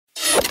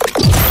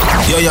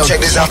Yo, check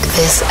this out.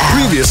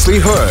 Previously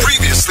heard.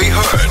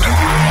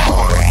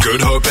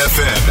 Good Hope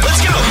FM.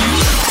 Let's go.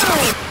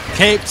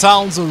 Cape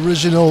Town's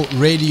original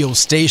radio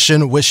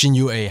station, wishing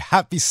you a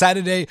happy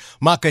Saturday.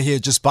 Maka here.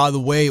 Just by the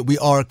way, we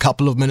are a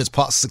couple of minutes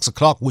past 6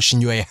 o'clock, wishing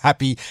you a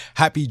happy,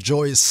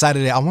 joyous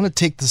Saturday. I want to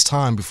take this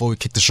time before we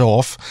kick the show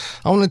off.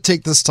 I want to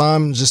take this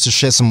time just to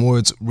share some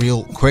words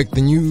real quick.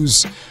 The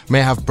news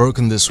may have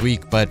broken this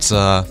week, but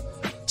South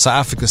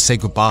Africa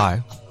said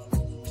goodbye.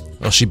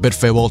 Well, she bid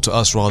farewell to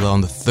us rather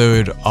on the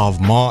 3rd of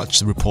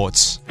March, the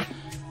reports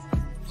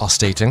are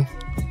stating.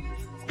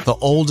 The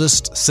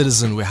oldest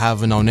citizen we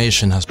have in our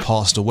nation has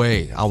passed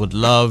away. I would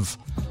love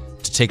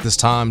to take this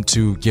time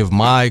to give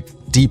my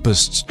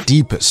deepest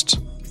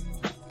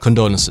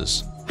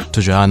condolences to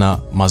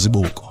Johanna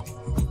Mazibuko.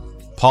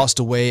 Passed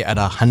away at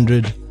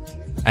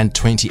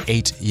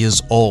 128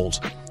 years old.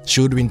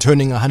 She would have been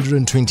turning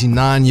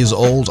 129 years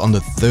old on the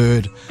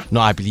 3rd,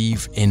 I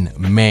believe in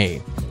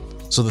May.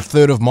 So the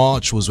 3rd of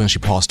March was when she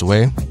passed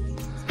away.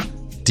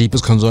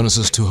 Deepest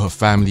condolences to her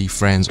family,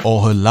 friends,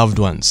 all her loved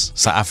ones.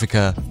 South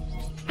Africa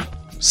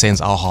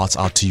sends our hearts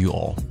out to you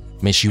all.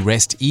 May she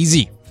rest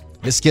easy.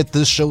 Let's get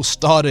this show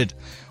started.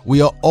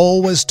 We are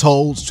always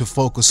told to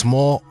focus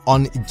more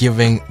on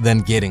giving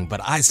than getting.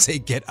 But I say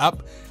get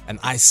up and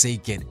I say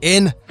get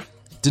in.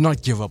 Do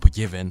not give up or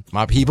give in.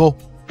 My people,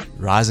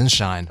 rise and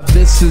shine.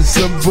 This is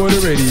Some Border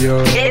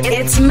Radio.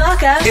 It's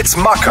Maka. It's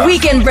Maka.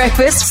 Weekend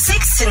breakfast,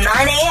 6 to 9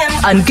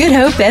 a.m. on Good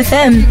Hope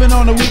FM. Even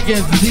on the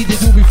weekends, the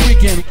DJs will be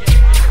freaking.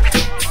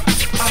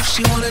 All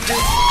she wanna do.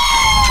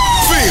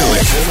 Feel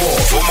it.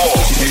 For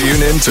more,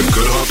 tune in to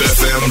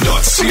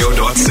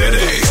goodhopefm.co.za.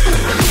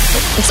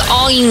 It's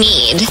all you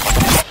need.